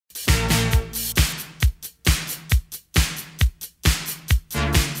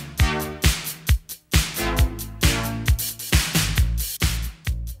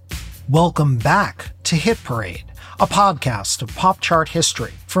Welcome back to Hit Parade, a podcast of pop chart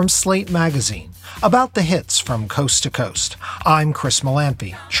history from Slate Magazine about the hits from coast to coast. I'm Chris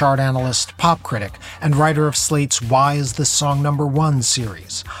Malampy, chart analyst, pop critic, and writer of Slate's Why Is This Song Number One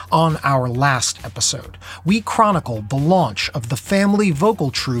series. On our last episode, we chronicled the launch of the family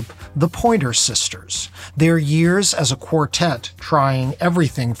vocal troupe, the Pointer Sisters, their years as a quartet trying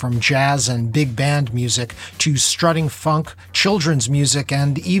everything from jazz and big band music to strutting funk, children's music,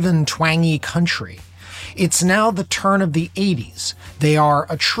 and even twangy country. It's now the turn of the 80s. They are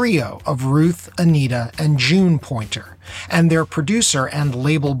a trio of Ruth, Anita, and June Pointer, and their producer and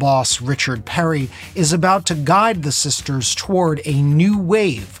label boss Richard Perry is about to guide the sisters toward a new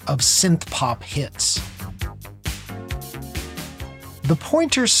wave of synth-pop hits. The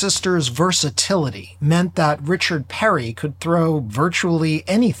Pointer Sisters' versatility meant that Richard Perry could throw virtually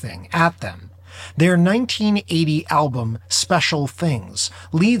anything at them. Their 1980 album, Special Things,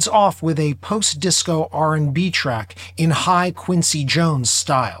 leads off with a post-disco R&B track in high Quincy Jones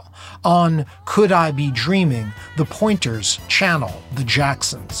style. On Could I Be Dreaming, the Pointers channel the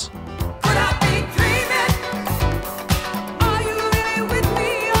Jacksons.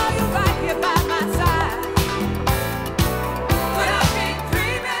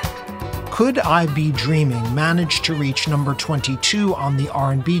 Could I Be Dreaming managed to reach number 22 on the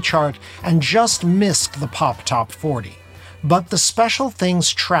R&B chart and just missed the pop top 40. But the Special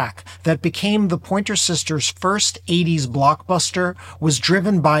Things track that became the Pointer Sisters' first 80s blockbuster was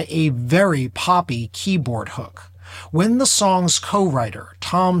driven by a very poppy keyboard hook. When the song's co-writer,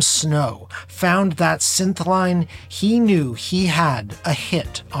 Tom Snow, found that synth line, he knew he had a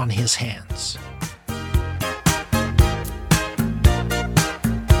hit on his hands.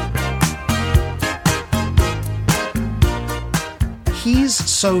 He's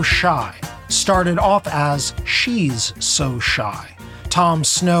So Shy started off as She's So Shy. Tom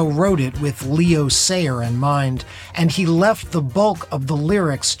Snow wrote it with Leo Sayer in mind, and he left the bulk of the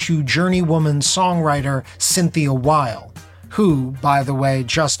lyrics to journeywoman songwriter Cynthia Weil, who, by the way,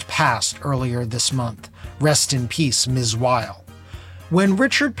 just passed earlier this month. Rest in peace, Ms. Weil. When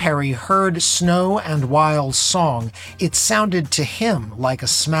Richard Perry heard Snow and Weil's song, it sounded to him like a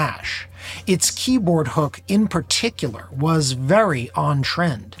smash. Its keyboard hook in particular was very on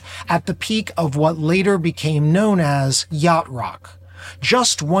trend, at the peak of what later became known as yacht rock.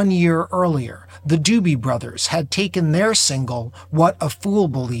 Just 1 year earlier, the Doobie Brothers had taken their single, What a Fool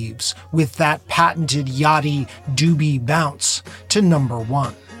Believes, with that patented yachty doobie bounce, to number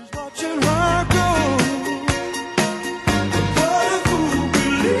one.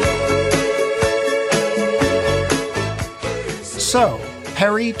 So,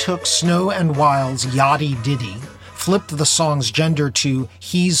 Perry took Snow and Weil's Yachty Ditty, flipped the song's gender to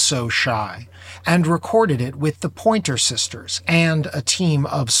He's So Shy, and recorded it with the Pointer Sisters and a team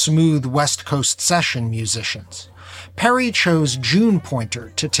of smooth West Coast session musicians. Perry chose June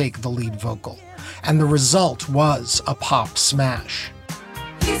Pointer to take the lead vocal, and the result was a pop smash.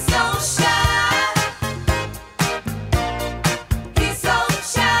 He's so shy.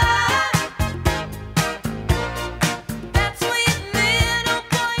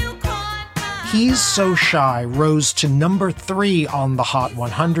 He's So Shy rose to number 3 on the Hot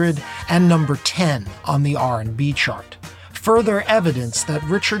 100 and number 10 on the R&B chart. Further evidence that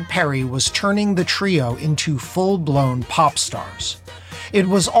Richard Perry was turning the trio into full-blown pop stars. It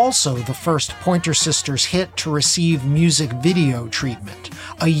was also the first Pointer Sisters hit to receive music video treatment,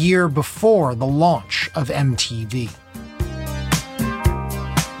 a year before the launch of MTV.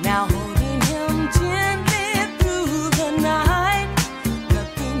 Now,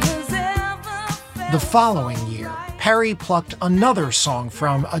 the following year, Perry plucked another song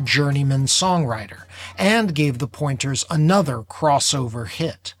from a journeyman songwriter and gave the Pointers another crossover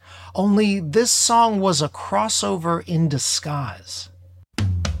hit. Only this song was a crossover in disguise.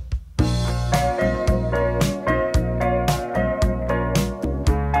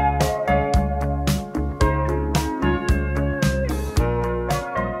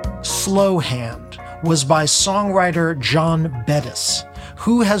 Slow Hand was by songwriter John Bettis,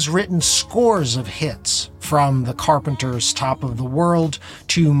 who has written scores of hits, from The Carpenters' Top of the World,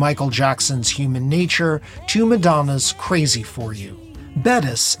 to Michael Jackson's Human Nature, to Madonna's Crazy for You.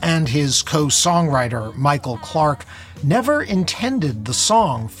 Bettis and his co-songwriter Michael Clark never intended the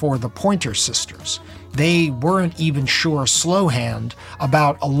song for the Pointer Sisters. They weren't even sure Slow Hand,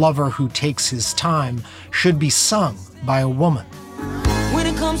 about a lover who takes his time, should be sung by a woman. When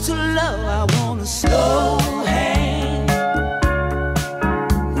it comes to love, I want a slow hand.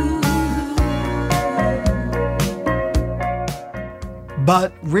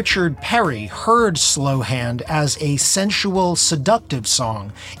 But Richard Perry heard Slow Hand as a sensual, seductive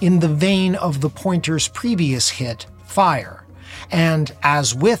song in the vein of the Pointers' previous hit, Fire. And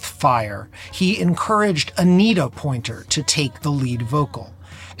as with Fire, he encouraged Anita Pointer to take the lead vocal.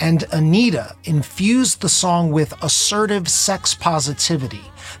 And Anita infused the song with assertive sex positivity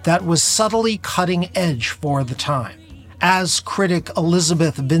that was subtly cutting edge for the time. As critic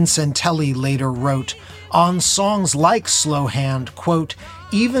Elizabeth Vincentelli later wrote, on songs like Slow Hand, quote,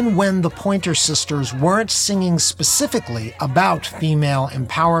 even when the Pointer Sisters weren't singing specifically about female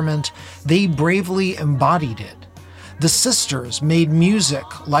empowerment, they bravely embodied it. The sisters made music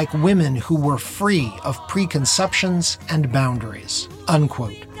like women who were free of preconceptions and boundaries,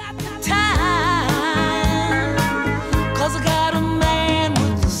 unquote.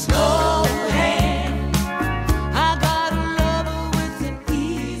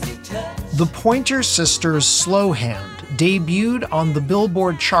 The Pointer Sisters' Slow Hand debuted on the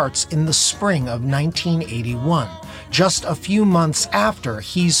Billboard charts in the spring of 1981, just a few months after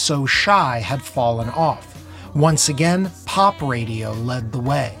He's So Shy had fallen off. Once again, pop radio led the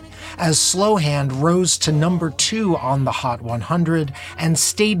way, as Slow Hand rose to number 2 on the Hot 100 and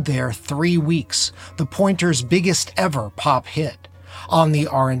stayed there 3 weeks, the Pointers' biggest ever pop hit. On the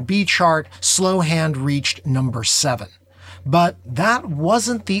R&B chart, Slow Hand reached number 7. But that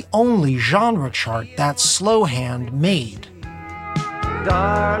wasn't the only genre chart that Slow Hand made.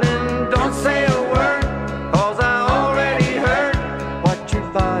 Darling, don't say a word, 'cause I already heard what your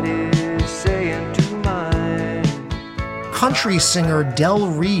body's saying to mine. Country singer Del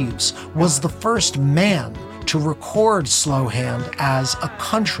Reeves was the first man to record Slow Hand as a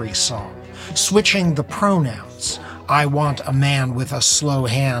country song, switching the pronouns. I want a man with a slow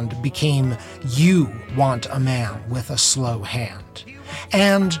hand became you want a man with a slow hand,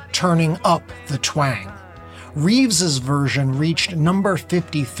 and turning up the twang. Reeves's version reached number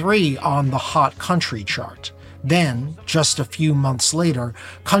 53 on the Hot Country chart. Then, just a few months later,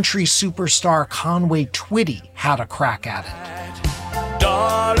 country superstar Conway Twitty had a crack at it.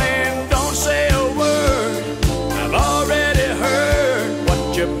 Darling, don't say a word, I've already heard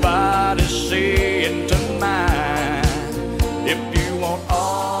what your body's saying to mine. If you want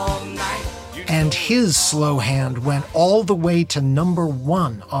all night, and his Slow Hand went all the way to number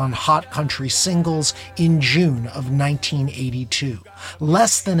 1 on Hot Country Singles in June of 1982,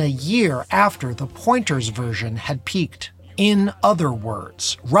 less than a year after the Pointers version had peaked. In other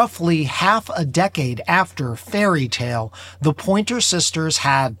words, roughly half a decade after Fairy Tale, the Pointer Sisters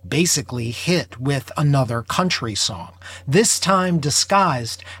had basically hit with another country song, this time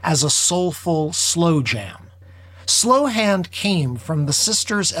disguised as a soulful slow jam. Slow Hand came from the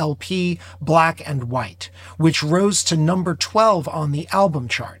sisters' LP Black and White, which rose to number 12 on the album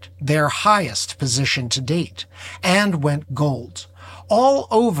chart, their highest position to date, and went gold. All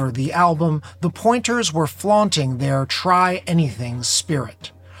over the album, the Pointers were flaunting their try-anything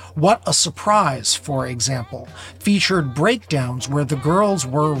spirit. What a Surprise, for example, featured breakdowns where the girls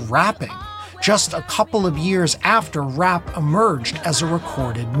were rapping, just a couple of years after rap emerged as a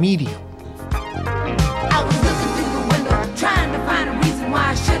recorded medium. I was looking through the window, trying to find a reason why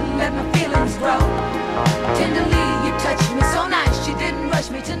I shouldn't let my feelings grow. Tenderly, you touched me so nice, you didn't rush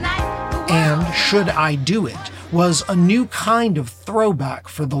me tonight. And Should I Do It was a new kind of throwback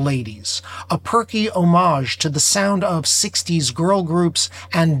for the ladies, a perky homage to the sound of 60s girl groups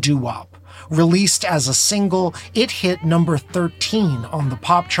and doo-wop. Released as a single, it hit number 13 on the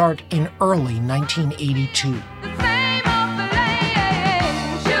pop chart in early 1982.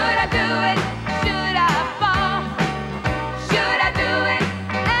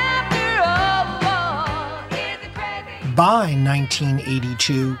 By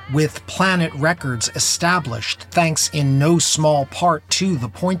 1982, with Planet Records established thanks in no small part to the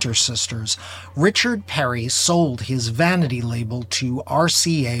Pointer Sisters, Richard Perry sold his vanity label to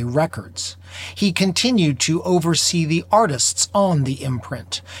RCA Records. He continued to oversee the artists on the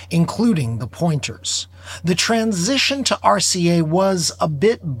imprint, including the Pointers. The transition to RCA was a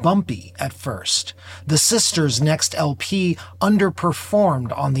bit bumpy at first. The sisters' next LP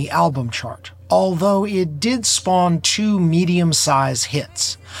underperformed on the album chart, although it did spawn 2 medium-sized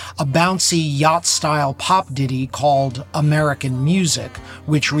hits, a bouncy yacht-style pop ditty called American Music,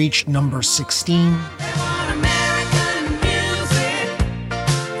 which reached number 16,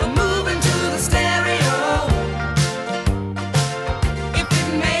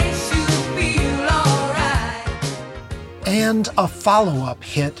 and a follow-up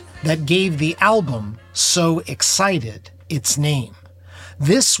hit that gave the album, So Excited, its name.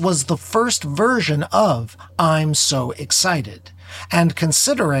 This was the first version of I'm So Excited, And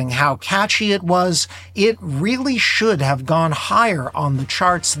considering how catchy it was, it really should have gone higher on the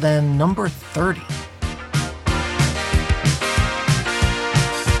charts than number 30.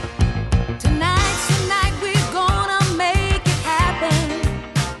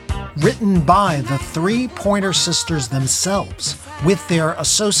 Written by the three Pointer Sisters themselves, with their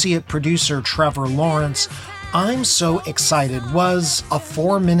associate producer Trevor Lawrence, I'm So Excited was a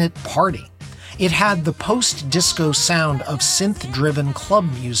 4-minute party. It had the post-disco sound of synth-driven club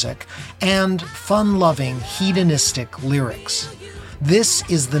music and fun-loving, hedonistic lyrics. This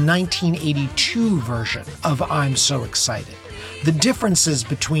is the 1982 version of I'm So Excited. The differences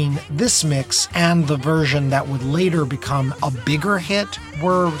between this mix and the version that would later become a bigger hit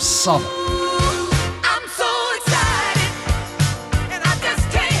were subtle. I'm so excited, and I just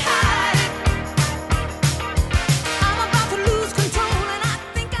can't hide it. I'm about to lose control, and I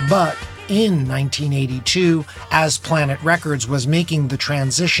think But in 1982, as Planet Records was making the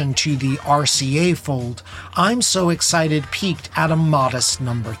transition to the RCA fold, I'm So Excited peaked at a modest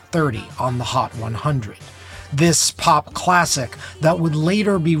number 30 on the Hot 100. This pop classic that would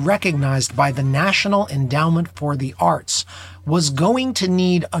later be recognized by the National Endowment for the Arts was going to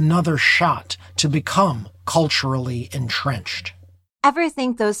need another shot to become culturally entrenched. Ever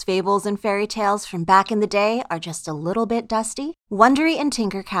think those fables and fairy tales from back in the day are just a little bit dusty? Wondery and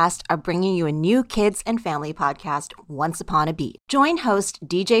Tinkercast are bringing you a new kids and family podcast, Once Upon a Beat. Join host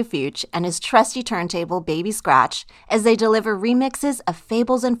DJ Fuchs and his trusty turntable Baby Scratch as they deliver remixes of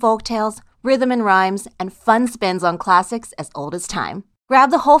fables and folktales, rhythm and rhymes, and fun spins on classics as old as time.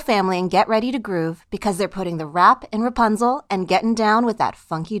 Grab the whole family and get ready to groove because they're putting the rap in Rapunzel and getting down with that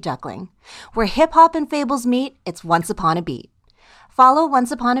funky duckling. Where hip-hop and fables meet, it's Once Upon a Beat. Follow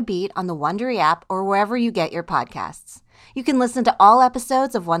Once Upon a Beat on the Wondery app or wherever you get your podcasts. You can listen to all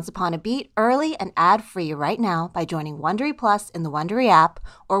episodes of Once Upon a Beat early and ad-free right now by joining Wondery Plus in the Wondery app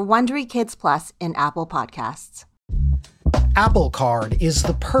or Wondery Kids Plus in Apple Podcasts. Apple Card is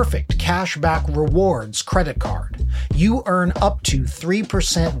the perfect cashback rewards credit card. You earn up to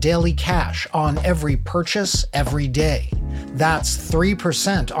 3% daily cash on every purchase every day. That's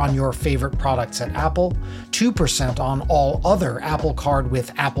 3% on your favorite products at Apple, 2% on all other Apple Card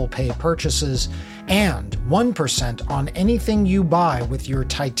with Apple Pay purchases, and 1% on anything you buy with your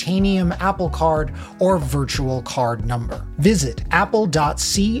titanium Apple Card or virtual card number. Visit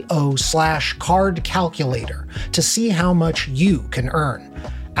apple.co/card calculator to see how much you can earn.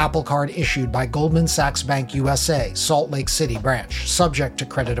 Apple Card issued by Goldman Sachs Bank USA, Salt Lake City branch, subject to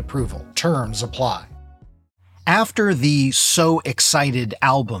credit approval. Terms apply. After the So Excited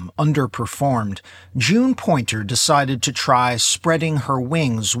album underperformed, June Pointer decided to try spreading her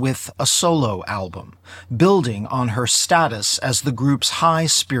wings with a solo album, building on her status as the group's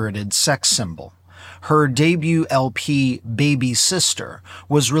high-spirited sex symbol. Her debut LP, Baby Sister,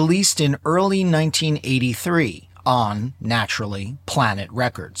 was released in early 1983 on, naturally, Planet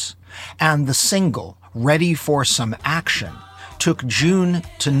Records, and the single, Ready for Some Action, took June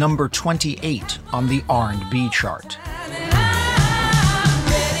to number 28 on the R&B chart.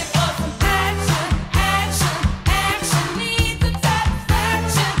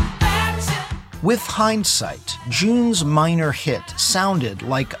 With hindsight, June's minor hit sounded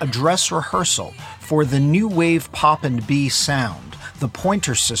like a dress rehearsal for the new wave pop and B sound the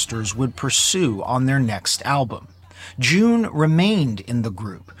Pointer Sisters would pursue on their next album. June remained in the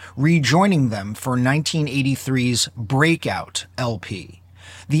group, rejoining them for 1983's Breakout LP.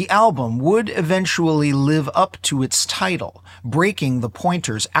 The album would eventually live up to its title, breaking the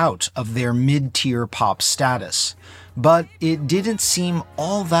Pointers out of their mid-tier pop status. But it didn't seem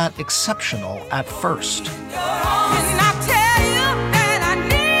all that exceptional at first.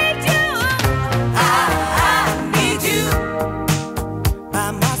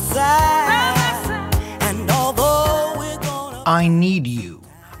 I Need You,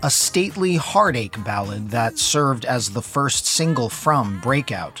 a stately heartache ballad that served as the first single from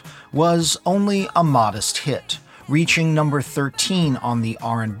Breakout, was only a modest hit, reaching number 13 on the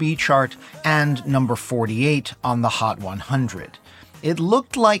R&B chart and number 48 on the Hot 100. It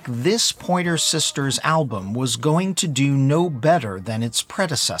looked like this Pointer Sisters album was going to do no better than its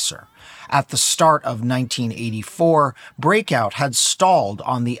predecessor. At the start of 1984, Breakout had stalled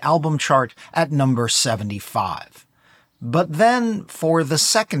on the album chart at number 75. But then, for the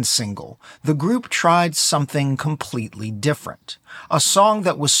second single, the group tried something completely different. A song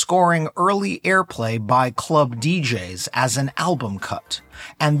that was scoring early airplay by club DJs as an album cut.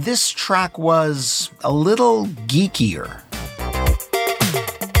 And this track was a little geekier.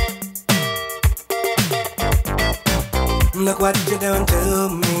 Look what you're doing to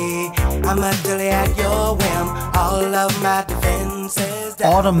me. I'm utterly at your whim. All of my defenses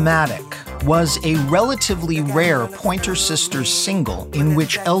down. Automatic was a relatively rare Pointer Sisters single in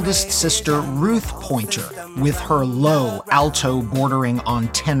which eldest sister Ruth Pointer, with her low, alto bordering on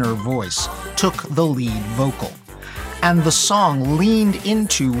tenor voice, took the lead vocal. And the song leaned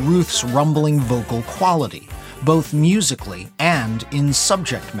into Ruth's rumbling vocal quality, both musically and in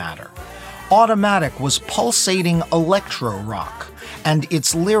subject matter. Automatic was pulsating electro rock, and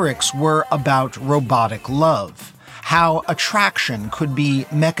its lyrics were about robotic love, how attraction could be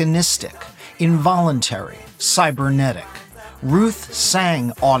mechanistic, involuntary, cybernetic. Ruth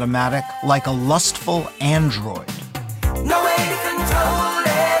sang Automatic like a lustful android. No way to control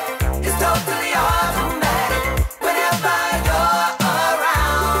it. It's totally automatic. Whenever you're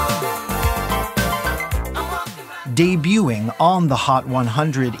around. Debuting on the Hot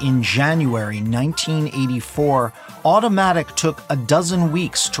 100 in January 1984, Automatic took a dozen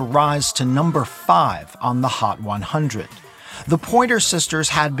weeks to rise to number 5 on the Hot 100. The Pointer Sisters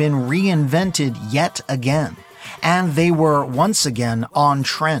had been reinvented yet again, and they were once again on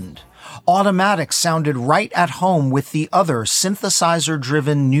trend. Automatic sounded right at home with the other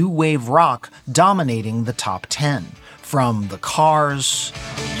synthesizer-driven new wave rock dominating the top 10, from The Cars,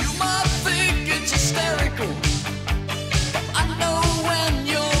 You might think it's hysterical. I know when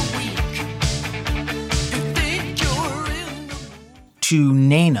you're weak. You think you're in the to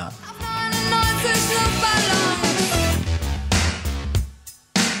Nena,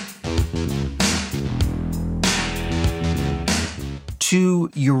 to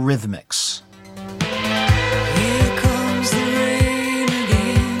Eurythmics. Here comes the rain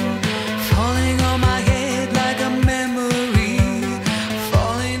again, falling on my head like a memory,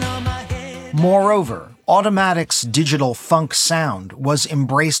 falling on my head. Moreover, Automatic's digital funk sound was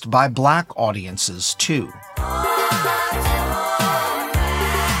embraced by black audiences too.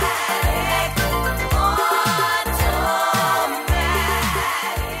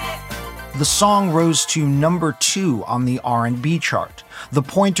 The song rose to number 2 on the R&B chart, the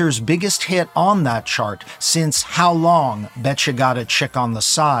Pointers' biggest hit on that chart since How Long, Betcha Got a Chick on the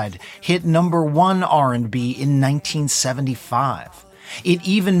Side hit number 1 R&B in 1975. It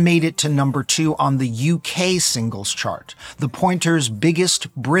even made it to number 2 on the UK singles chart, the Pointers'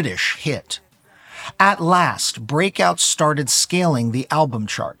 biggest British hit. At last, Breakout started scaling the album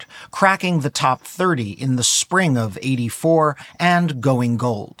chart, cracking the top 30 in the spring of '84 and going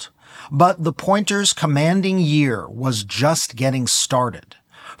gold. But the Pointers' commanding year was just getting started.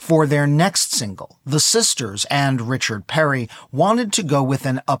 For their next single, the sisters and Richard Perry wanted to go with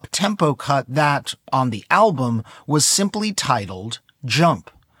an up-tempo cut that, on the album, was simply titled Jump.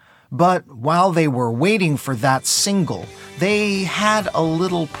 But while they were waiting for that single, they had a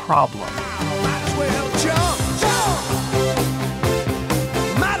little problem. Might as well jump, jump.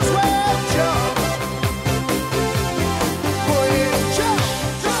 Might as well jump. Go ahead, jump,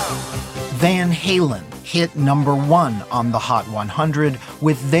 jump. Van Halen hit number 1 on the Hot 100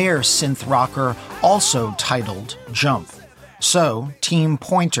 with their synth rocker also titled Jump. So, Team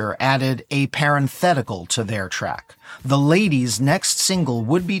Pointer added a parenthetical to their track. The ladies' next single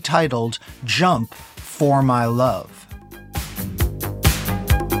would be titled Jump for My Love.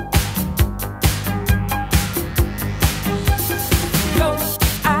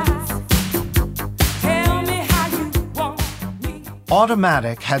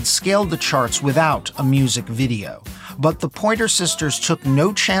 Automatic had scaled the charts without a music video, but the Pointer Sisters took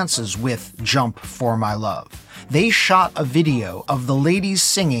no chances with Jump for My Love. They shot a video of the ladies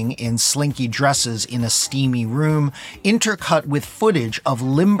singing in slinky dresses in a steamy room, intercut with footage of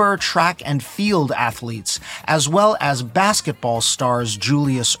limber track and field athletes, as well as basketball stars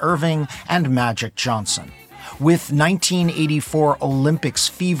Julius Erving and Magic Johnson. With 1984 Olympics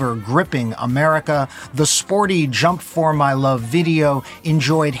fever gripping America, the sporty Jump for My Love video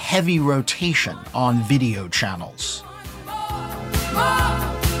enjoyed heavy rotation on video channels.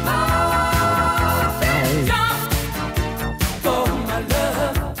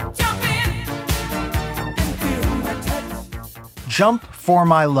 Jump for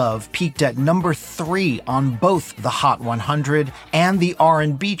My Love peaked at number 3 on both the Hot 100 and the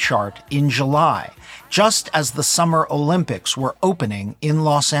R&B chart in July, just as the Summer Olympics were opening in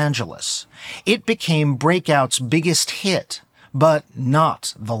Los Angeles. It became Breakout's biggest hit, but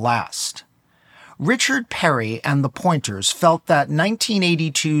not the last. Richard Perry and the Pointers felt that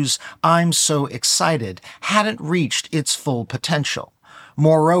 1982's I'm So Excited hadn't reached its full potential.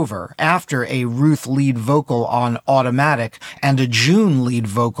 Moreover, after a Ruth lead vocal on Automatic and a June lead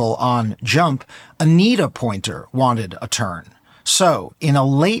vocal on Jump, Anita Pointer wanted a turn. So, in a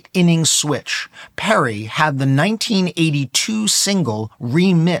late-inning switch, Perry had the 1982 single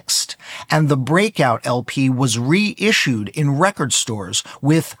remixed, and the Breakout LP was reissued in record stores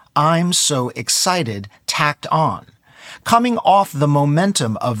with I'm So Excited tacked on. Coming off the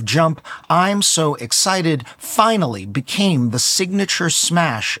momentum of Jump, I'm So Excited finally became the signature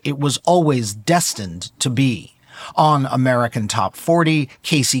smash it was always destined to be. On American Top 40,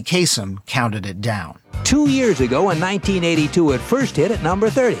 Casey Kasem counted it down. 2 years ago in 1982, it first hit at number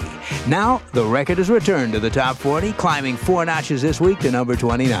 30. Now, the record has returned to the top 40, climbing 4 notches this week to number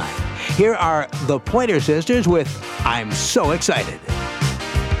 29. Here are the Pointer Sisters with I'm So Excited.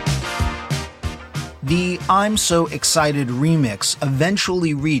 The I'm So Excited remix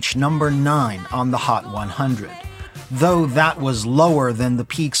eventually reached number 9 on the Hot 100. Though that was lower than the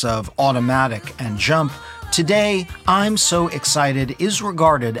peaks of Automatic and Jump, today, I'm So Excited is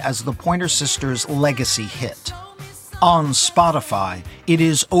regarded as the Pointer Sisters' legacy hit. On Spotify, it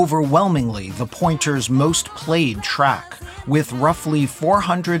is overwhelmingly the Pointers' most played track, with roughly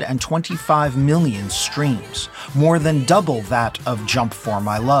 425 million streams, more than double that of Jump for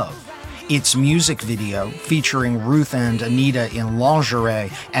My Love. Its music video, featuring Ruth and Anita in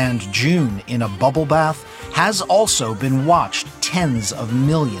lingerie and June in a bubble bath, has also been watched tens of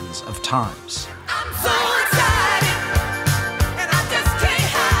millions of times. I'm so excited, and I just can't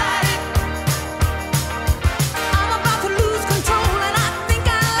hide it. I'm about to lose control, and I think I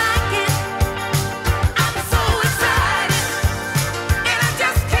like it. I'm so excited, and I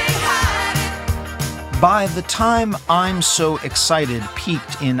just can't hide it. By the time I'm So Excited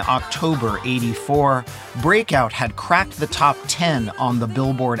peaked in October '84, Breakout had cracked the top 10 on the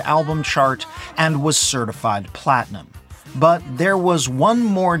Billboard album chart and was certified platinum. But there was one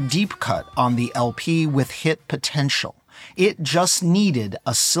more deep cut on the LP with hit potential. It just needed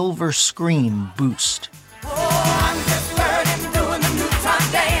a silver screen boost. Oh, I'm just burning, doing the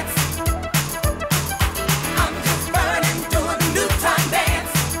Newtown dance. I'm just burning, doing the Newtown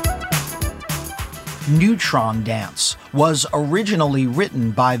dance. Neutron Dance was originally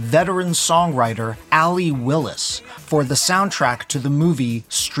written by veteran songwriter Allee Willis for the soundtrack to the movie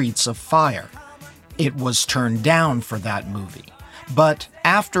Streets of Fire. It was turned down for that movie, but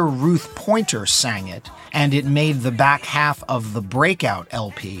after Ruth Pointer sang it and it made the back half of the Breakout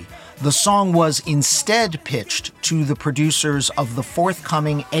LP, the song was instead pitched to the producers of the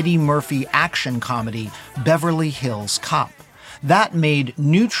forthcoming Eddie Murphy action comedy Beverly Hills Cop. That made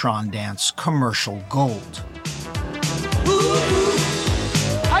Neutron Dance commercial gold.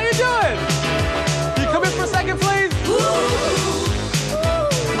 How you doing? Can you come in for a second, please?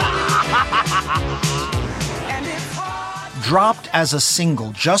 Dropped as a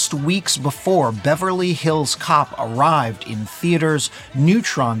single just weeks before Beverly Hills Cop arrived in theaters,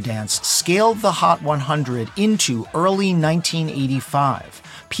 Neutron Dance scaled the Hot 100 into early 1985,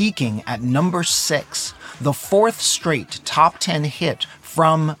 peaking at number 6, the 4th straight top 10 hit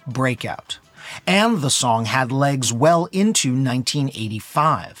from Breakout. And the song had legs well into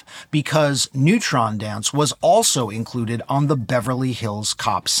 1985, because Neutron Dance was also included on the Beverly Hills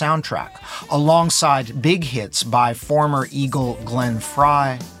Cop soundtrack, alongside big hits by former Eagle Glenn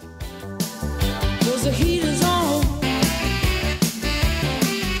Frey, The heat is on.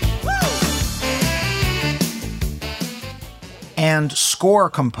 and score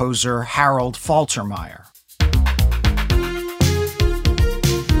composer Harold Faltermeyer.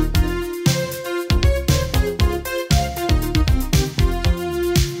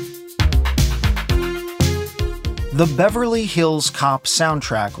 The Beverly Hills Cop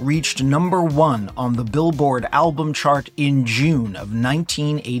soundtrack reached number 1 on the Billboard album chart in June of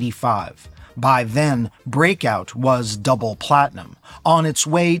 1985. By then, Breakout was double platinum, on its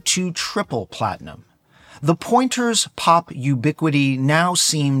way to triple platinum. The Pointers' pop ubiquity now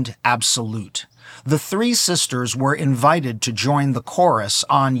seemed absolute. The three sisters were invited to join the chorus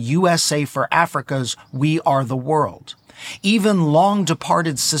on USA for Africa's We Are the World. Even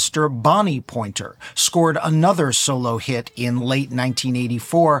long-departed sister Bonnie Pointer scored another solo hit in late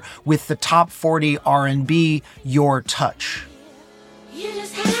 1984 with the top 40 R&B Your Touch. You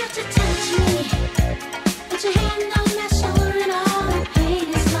just have to touch me. Put your hand on my shoulder and all the pain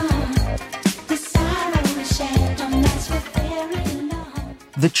is gone. The sorrow is shared, don't last for very long.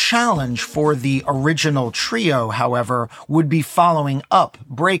 The challenge for the original trio, however, would be following up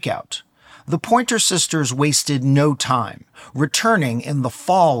Breakout. The Pointer Sisters wasted no time, returning in the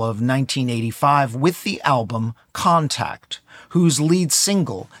fall of 1985 with the album Contact, whose lead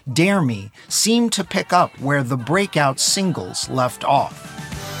single, Dare Me, seemed to pick up where the Breakout singles left off.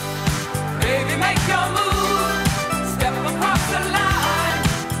 Baby, make your move. Step across the line.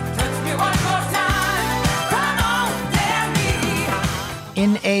 Touch me one more time. Come on, dare me.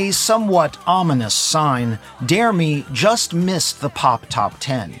 In a somewhat ominous sign, Dare Me just missed the pop top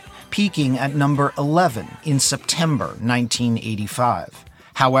 10, peaking at number 11 in September 1985.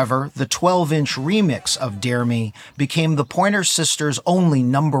 However, the 12-inch remix of Dare Me became the Pointer Sisters' only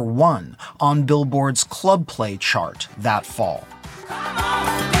number 1 on Billboard's Club Play chart that fall.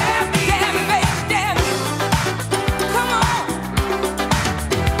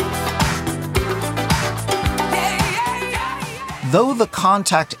 Though the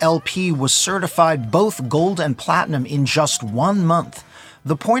Contact LP was certified both gold and platinum in just 1 month,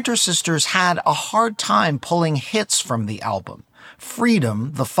 the Pointer Sisters had a hard time pulling hits from the album.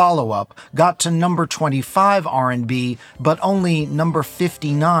 Freedom, the follow-up, got to number 25 R&B, but only number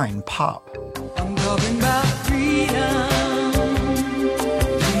 59 pop. I'm talking about freedom.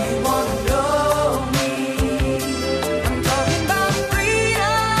 Do you wanna know me? I'm talking about freedom.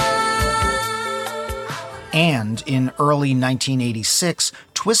 And in early 1986,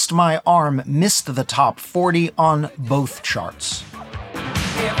 Twist My Arm missed the top 40 on both charts.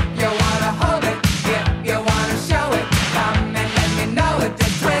 If you wanna hold it, if you wanna show it, come and let me know it.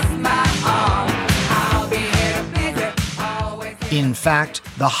 Just twist my arm. I'll be here to please it. Always here. In fact,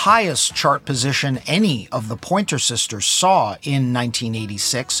 the highest chart position any of the Pointer Sisters saw in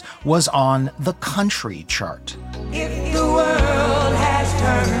 1986 was on the country chart. If the world has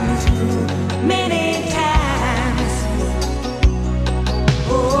turned too many times,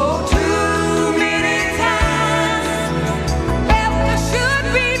 oh, too many times, well, I should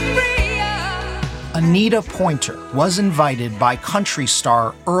be freer. Anita Pointer was invited by country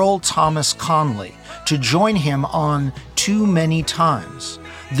star Earl Thomas Conley to join him on Too Many Times.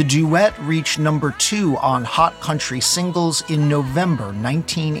 The duet reached number 2 on Hot Country Singles in November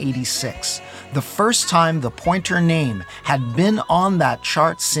 1986, the first time the Pointer name had been on that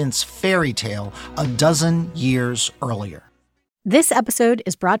chart since Fairy Tale a dozen years earlier. This episode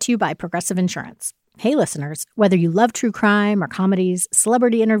is brought to you by Progressive Insurance. Hey, listeners, whether you love true crime or comedies,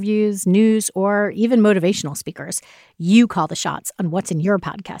 celebrity interviews, news, or even motivational speakers, you call the shots on what's in your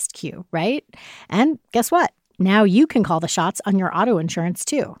podcast queue, right? And guess what? Now you can call the shots on your auto insurance,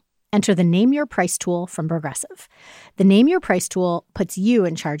 too. Enter the Name Your Price tool from Progressive. The Name Your Price tool puts you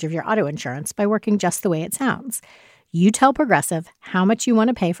in charge of your auto insurance by working just the way it sounds. You tell Progressive how much you want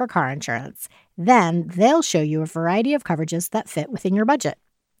to pay for car insurance. Then they'll show you a variety of coverages that fit within your budget,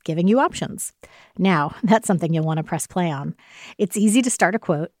 giving you options. Now, that's something you'll want to press play on. It's easy to start a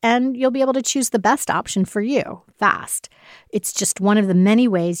quote, and you'll be able to choose the best option for you, fast. It's just one of the many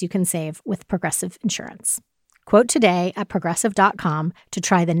ways you can save with Progressive Insurance. Quote today at Progressive.com to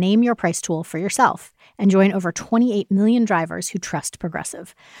try the Name Your Price tool for yourself and join over 28 million drivers who trust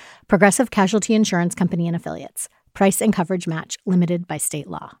Progressive. Progressive Casualty Insurance Company and Affiliates. Price and coverage match limited by state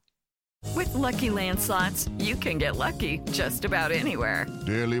law. With Lucky Land Slots, you can get lucky just about anywhere.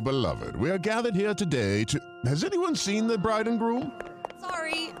 Dearly beloved, we are gathered here today to... Has anyone seen the bride and groom?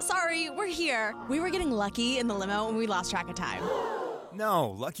 Sorry, we're here. We were getting lucky in the limo and we lost track of time. No,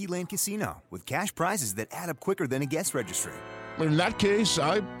 Lucky Land Casino, with cash prizes that add up quicker than a guest registry. In that case,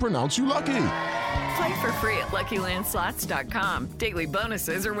 I pronounce you lucky. Play for free at LuckyLandSlots.com. Daily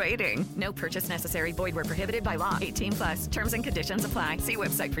bonuses are waiting. No purchase necessary. Void where prohibited by law. 18+. Terms and conditions apply. See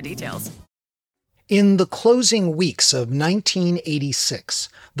website for details. In the closing weeks of 1986,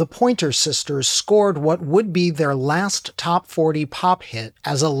 the Pointer Sisters scored what would be their last top 40 pop hit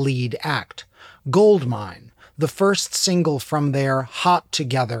as a lead act, Goldmine. The first single from their Hot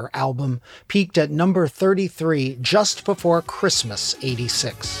Together album, peaked at number 33 just before Christmas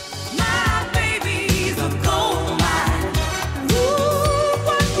 '86. My baby's a gold mine. Ooh,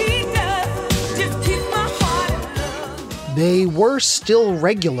 what he does just keeps my heart in love. They were still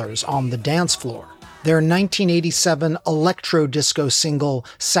regulars on the dance floor. Their 1987 electro-disco single,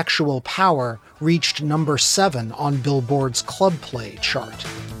 Sexual Power, reached number 7 on Billboard's Club Play chart.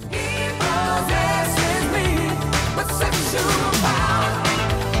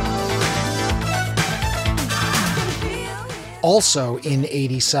 Also in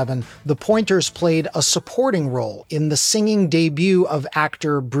 '87, the Pointers played a supporting role in the singing debut of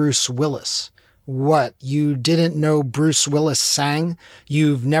actor Bruce Willis. What, you didn't know Bruce Willis sang?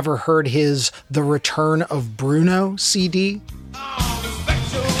 You've never heard his The Return of Bruno CD?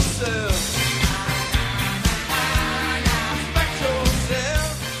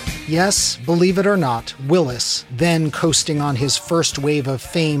 Yes, believe it or not, Willis, then coasting on his first wave of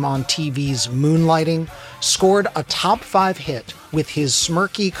fame on TV's Moonlighting, scored a top 5 hit with his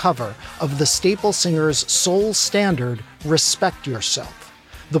smirky cover of the Staple Singers' soul standard, Respect Yourself.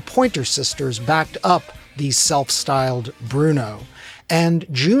 The Pointer Sisters backed up the self-styled Bruno, And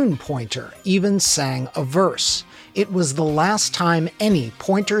June Pointer even sang a verse. It was the last time any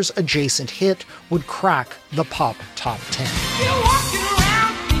Pointers adjacent hit would crack the pop top 10. You're walking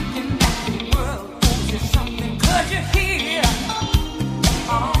around thinking that the world owes you something 'cause you're here.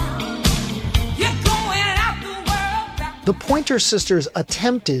 You're going out the world. The Pointer Sisters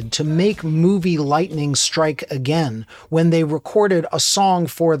attempted to make movie lightning strike again when they recorded a song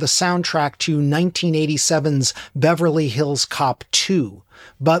for the soundtrack to 1987's Beverly Hills Cop 2,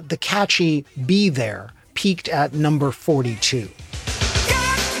 but the catchy Be There peaked at number 42.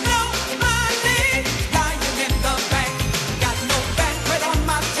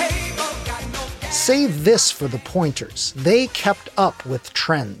 Say this for the Pointers. They kept up with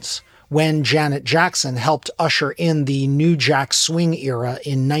trends. When Janet Jackson helped usher in the New Jack Swing era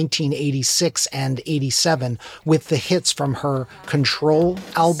in 1986 and 87 with the hits from her Control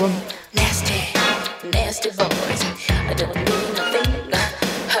album. Nasty, nasty boys. I don't mean nothing.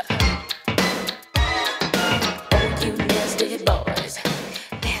 Oh, you nasty boys.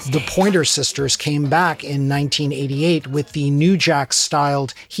 The Pointer Sisters came back in 1988 with the New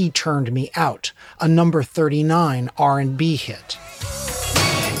Jack-styled He Turned Me Out, a number 39 R&B hit.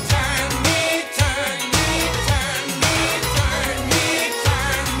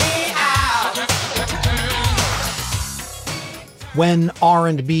 When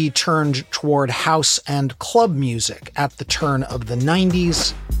R&B turned toward house and club music at the turn of the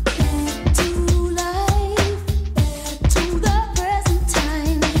 90s,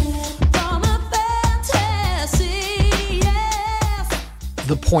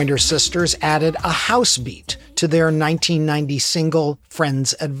 the Pointer Sisters added a house beat to their 1990 single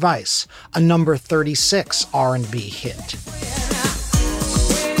Friends Advice, a number 36 R&B hit.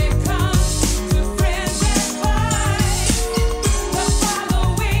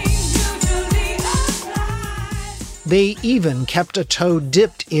 They even kept a toe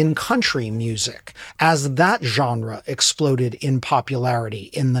dipped in country music, as that genre exploded in popularity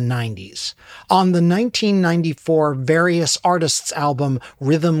in the 90s. On the 1994 Various Artists album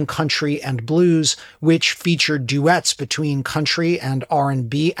Rhythm, Country, and Blues, which featured duets between country and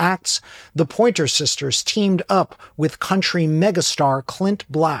R&B acts, the Pointer Sisters teamed up with country megastar Clint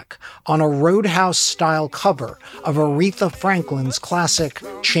Black on a Roadhouse-style cover of Aretha Franklin's classic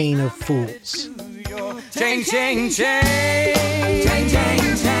Chain of Fools. Chain, chain, chain, chain, chain,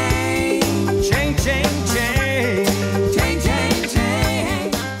 chain, chain, chain, chain, chain, chain,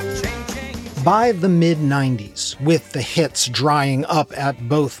 chain. By the mid-90s, with the hits drying up at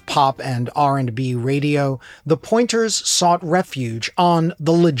both pop and R&B radio, the Pointers sought refuge on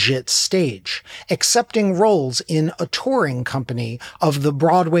the legit stage, accepting roles in a touring company of the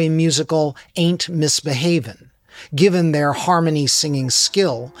Broadway musical Ain't Misbehavin'. Given their harmony singing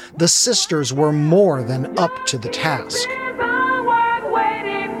skill, the sisters were more than up to the task.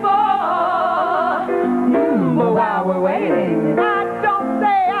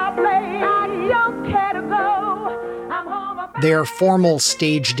 Their formal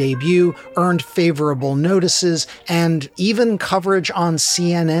stage debut earned favorable notices and even coverage on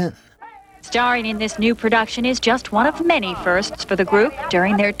CNN. Starring in this new production is just one of many firsts for the group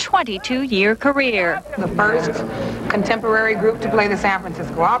during their 22-year career. The first contemporary group to play the San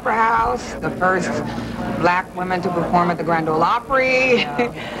Francisco Opera House, the first black women to perform at the Grand Ole Opry,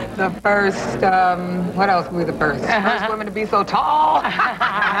 the first, what else were we the first? First women to be so tall in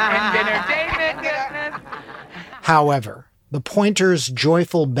entertainment business. However, the Pointers'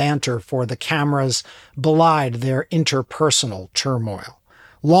 joyful banter for the cameras belied their interpersonal turmoil.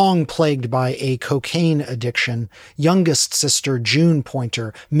 Long plagued by a cocaine addiction, youngest sister June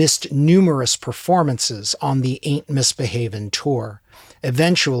Pointer missed numerous performances on the Ain't Misbehavin' tour.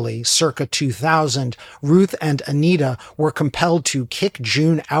 Eventually, circa 2000, Ruth and Anita were compelled to kick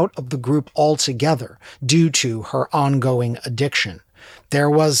June out of the group altogether due to her ongoing addiction. There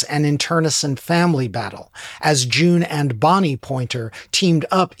was an internecine family battle as June and Bonnie Pointer teamed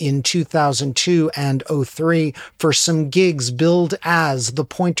up in 2002 and 2003 for some gigs billed as the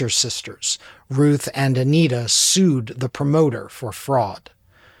Pointer Sisters. Ruth and Anita sued the promoter for fraud.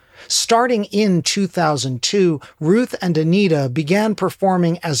 Starting in 2002, Ruth and Anita began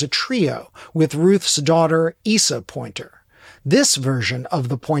performing as a trio with Ruth's daughter, Issa Pointer. This version of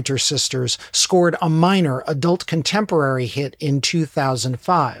the Pointer Sisters scored a minor adult contemporary hit in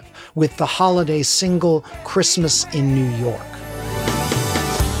 2005 with the holiday single Christmas in New York.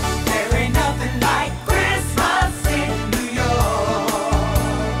 There ain't nothing like Christmas in New York.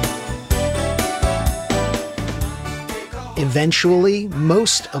 Eventually,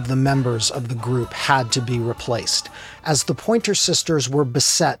 most of the members of the group had to be replaced, as the Pointer Sisters were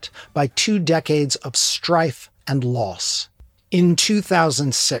beset by 2 decades of strife and loss. In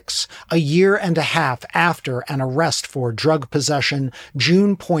 2006, a year and a half after an arrest for drug possession,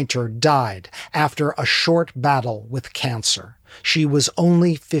 June Pointer died after a short battle with cancer. She was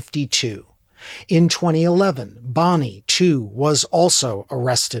only 52. In 2011, Bonnie, too, was also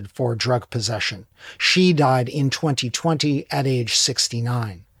arrested for drug possession. She died in 2020 at age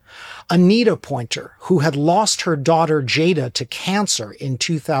 69. Anita Pointer, who had lost her daughter Jada to cancer in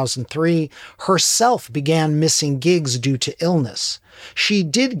 2003, herself began missing gigs due to illness. She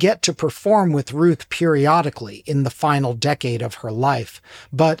did get to perform with Ruth periodically in the final decade of her life,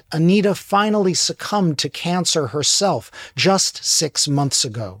 but Anita finally succumbed to cancer herself just 6 months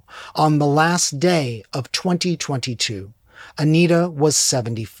ago, on the last day of 2022. Anita was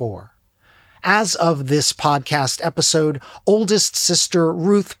 74. As of this podcast episode, oldest sister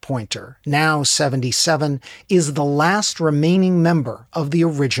Ruth Pointer, now 77, is the last remaining member of the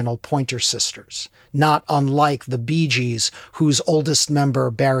original Pointer Sisters, not unlike the Bee Gees, whose oldest member,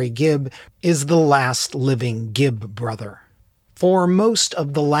 Barry Gibb, is the last living Gibb brother. For most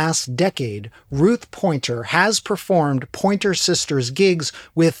of the last decade, Ruth Pointer has performed Pointer Sisters gigs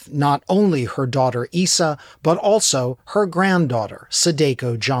with not only her daughter Issa, but also her granddaughter,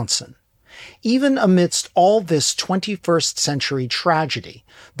 Sadeko Johnson. Even amidst all this 21st century tragedy,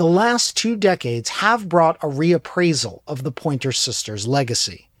 the last 2 decades have brought a reappraisal of the Pointer Sisters'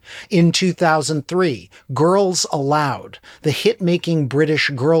 legacy. In 2003, Girls Aloud, the hit-making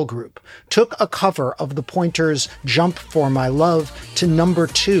British girl group, took a cover of the Pointers' Jump for My Love to number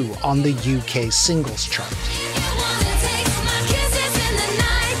 2 on the UK singles chart.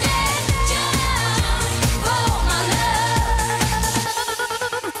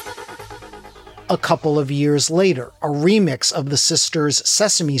 A couple of years later, a remix of the sisters'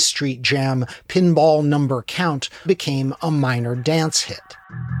 Sesame Street jam, Pinball Number Count, became a minor dance hit.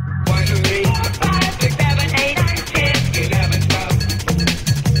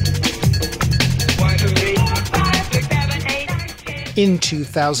 In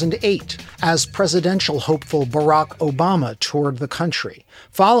 2008, as presidential hopeful Barack Obama toured the country,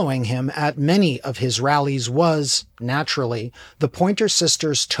 following him at many of his rallies was, naturally, the Pointer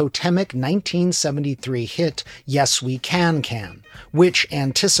Sisters' totemic 1973 hit, Yes We Can Can, which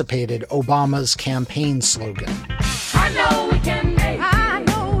anticipated Obama's campaign slogan. I know we can make it. I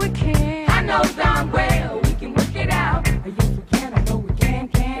know we can. I know darn well we can work it out. Yes we can. I know we can.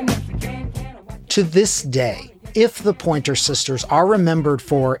 Yes we can. To this day, if the Pointer Sisters are remembered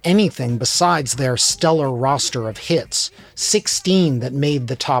for anything besides their stellar roster of hits, 16 that made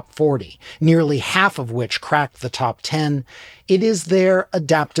the top 40, nearly half of which cracked the top 10, it is their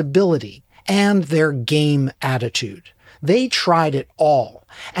adaptability and their game attitude. They tried it all,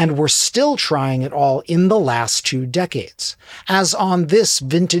 and were still trying it all in the last 2 decades, as on this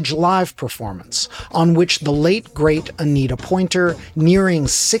vintage live performance, on which the late great Anita Pointer, nearing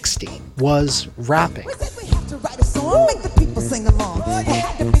 60, was rapping. Write a song, make the people sing along. It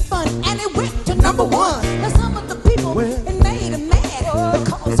had to be fun, and it went to number 1. Now some of the people, it made them mad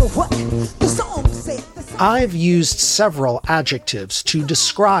because of what the song said. I've used several adjectives to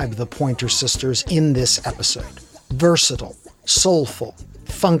describe the Pointer Sisters in this episode. Versatile, soulful,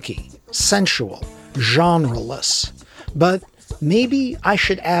 funky, sensual, genreless. But maybe I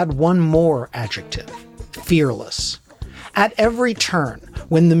should add one more adjective: fearless. At every turn,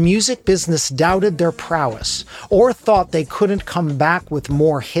 when the music business doubted their prowess or thought they couldn't come back with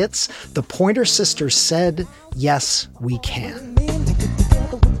more hits, the Pointer Sisters said, yes, we can.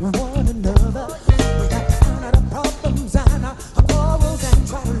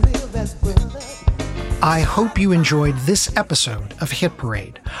 I hope you enjoyed this episode of Hit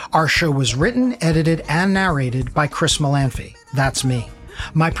Parade. Our show was written, edited, and narrated by Chris Molanphy. That's me.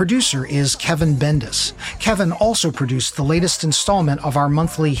 My producer is Kevin Bendis. Kevin also produced the latest installment of our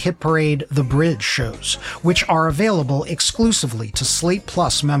monthly Hit Parade The Bridge shows, which are available exclusively to Slate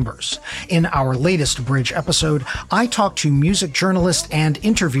Plus members. In our latest Bridge episode, I talked to music journalist and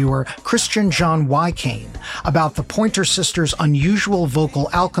interviewer Christian John Wycane about the Pointer Sisters' unusual vocal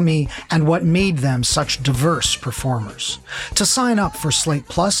alchemy and what made them such diverse performers. To sign up for Slate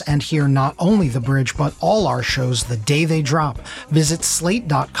Plus and hear not only The Bridge but all our shows the day they drop, visit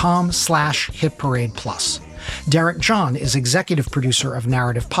slate.com/hitparadeplus. Derek John is executive producer of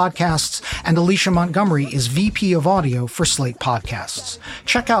Narrative Podcasts, and Alicia Montgomery is VP of audio for Slate Podcasts.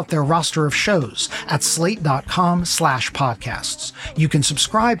 Check out their roster of shows at slate.com/podcasts. You can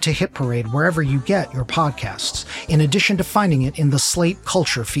subscribe to Hit Parade wherever you get your podcasts, in addition to finding it in the Slate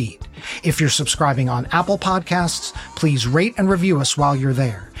Culture feed. If you're subscribing on Apple Podcasts, please rate and review us while you're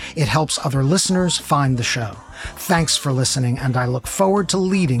there. It helps other listeners find the show. Thanks for listening, and I look forward to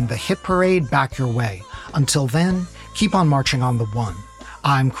leading the Hit Parade back your way. Until then, Keep on marching on the one.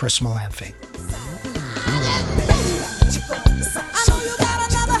 I'm Chris Molanphy.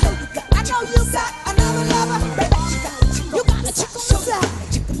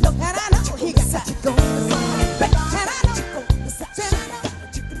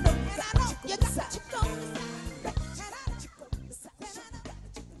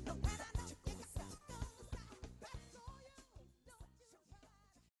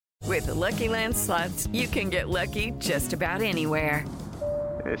 With the Lucky Land Slots, you can get lucky just about anywhere.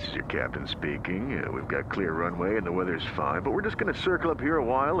 This is your captain speaking. We've got clear runway and the weather's fine, but we're just going to circle up here a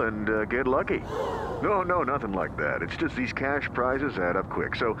while and get lucky. No, nothing like that. It's just these cash prizes add up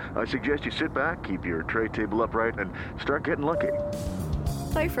quick. So I suggest you sit back, keep your tray table upright, and start getting lucky.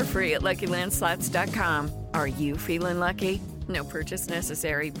 Play for free at LuckyLandSlots.com. Are you feeling lucky? No purchase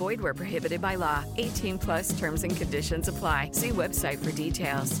necessary. Void where prohibited by law. 18+ terms and conditions apply. See website for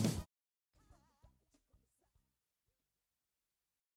details.